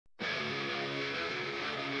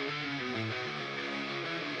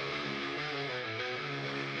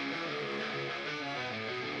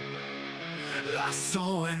I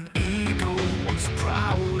saw an eagle once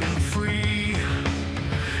proud and free,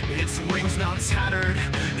 its wings now tattered,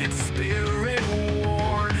 its spirit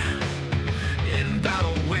worn. In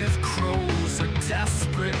battle with crows, a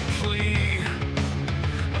desperate plea,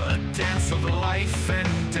 a dance of life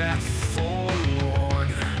and death forlorn.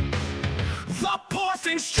 The poor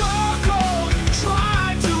thing struggled,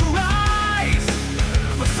 tried to rise,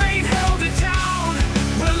 but fate held it down,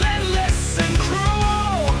 relentless and cruel.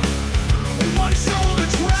 One shoulder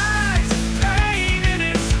dragged, pain in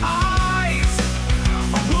its eyes,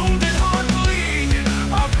 a wounded heart bleed,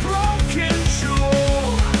 a broken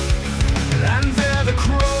jewel. And there the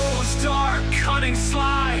crows, dark, cunning,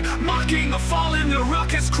 sly, mocking the fallen, the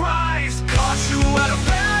ruckus cries. Caught you at a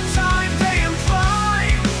bad time, they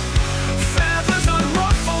imply. Feathers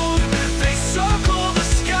unruffled, they circle the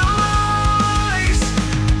skies.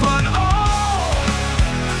 But oh,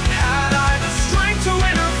 had I the strength to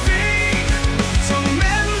intervene, to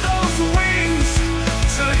mend those wings,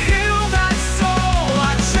 to heal that soul.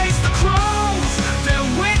 I chased the crows, their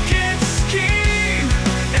wicked scheme,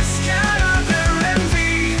 and scattered their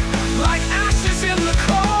envy like ashes in the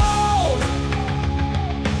cold.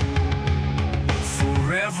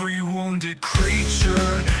 For every wounded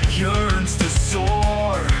creature yearns to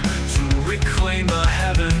soar, to reclaim the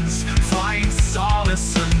heavens, find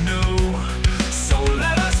solace anew. So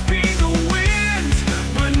let us be the wind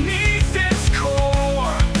beneath its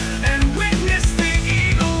core, and witness the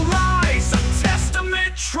eagle rise, a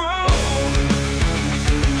testament true.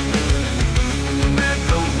 Let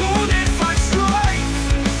the wounded find strength,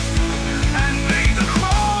 and may the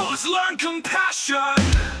crows learn compassion.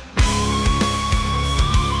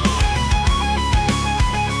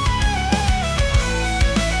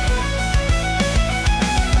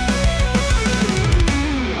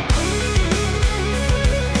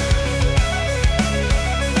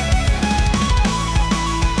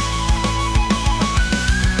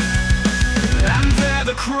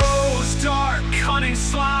 The crows, dark, cunning,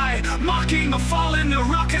 sly, mocking the fallen, the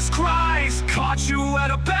ruckus cries. Caught you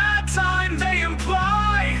at a bad time, they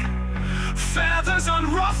imply. Feathers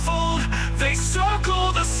unruffled, they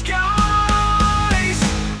circle the sky.